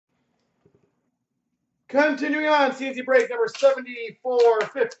Continuing on, CNC break number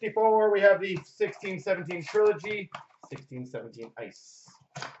 7454. We have the 16-17 Trilogy, 16-17 Ice.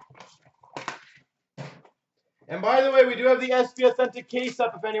 And by the way, we do have the SP Authentic case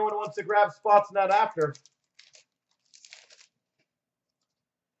up if anyone wants to grab spots in that after.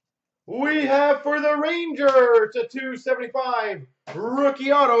 We have for the Rangers a 275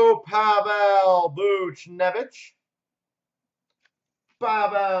 rookie auto, Pavel Buchnevich.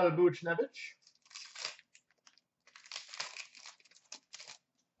 Pavel Buchnevich.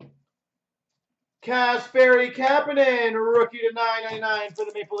 Kasperi Kapanen, rookie to 999 for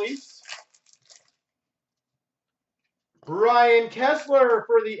the Maple Leafs. Ryan Kessler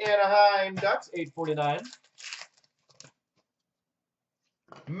for the Anaheim Ducks, 849.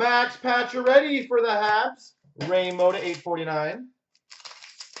 Max Pacioretty for the Habs, rainbow to 849.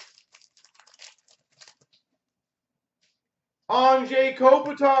 Anze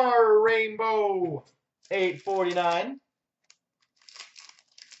Kopitar, rainbow, 849.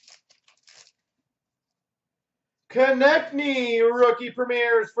 Konechny, rookie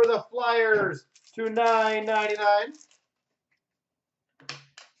premieres for the Flyers to 999.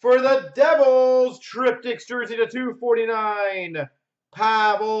 For the Devils, triptychs jersey to 249.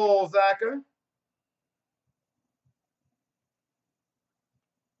 Pavel Zacha.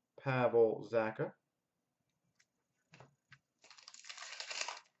 Pavel Zacha.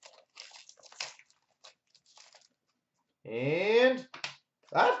 And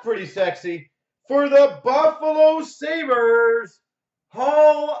that's pretty sexy. For the Buffalo Sabres,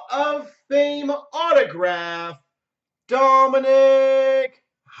 Hall of Fame autograph, Dominic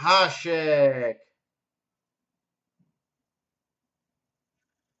Hasek.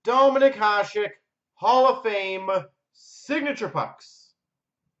 Dominic Hasek, Hall of Fame, signature pucks.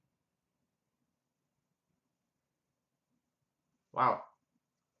 Wow.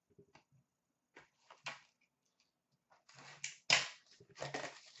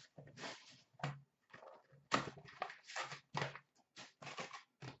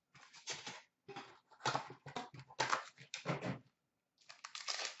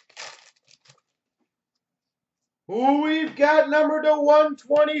 We've got number to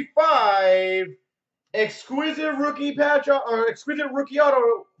 125, exquisite rookie patch or exquisite rookie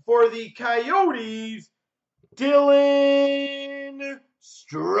auto for the Coyotes, Dylan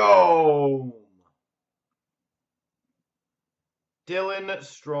Strome. Dylan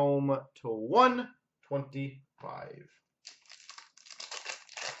Strome to 125.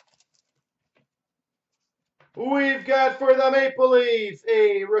 We've got for the Maple Leafs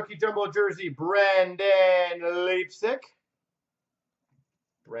a rookie jumbo jersey, Brandon Leipsic.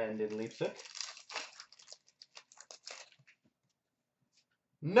 Brandon Leipsic.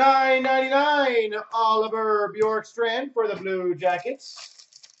 $9.99 Oliver Bjorkstrand for the Blue Jackets.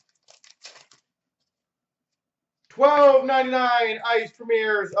 $12.99 Ice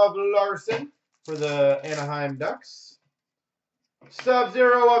Premieres of Larson for the Anaheim Ducks.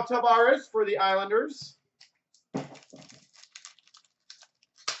 Sub-Zero of Tavares for the Islanders.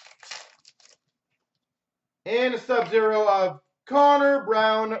 And a Sub-Zero of Connor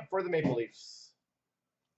Brown for the Maple Leafs.